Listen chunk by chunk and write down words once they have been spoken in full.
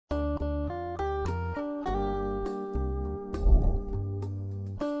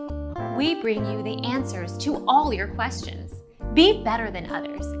we bring you the answers to all your questions. Be better than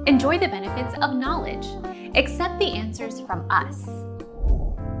others. Enjoy the benefits of knowledge. Accept the answers from us.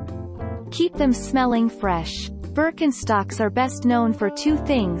 Keep them smelling fresh. Birkenstocks are best known for two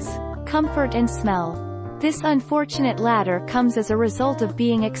things: comfort and smell. This unfortunate latter comes as a result of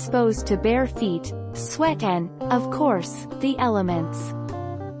being exposed to bare feet, sweat and, of course, the elements.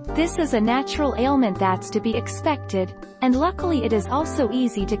 This is a natural ailment that's to be expected, and luckily it is also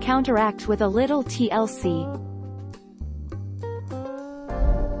easy to counteract with a little TLC.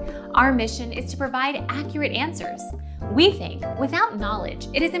 Our mission is to provide accurate answers. We think without knowledge,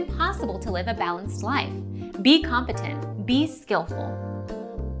 it is impossible to live a balanced life. Be competent, be skillful.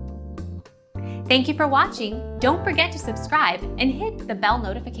 Thank you for watching. Don't forget to subscribe and hit the bell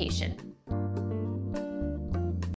notification.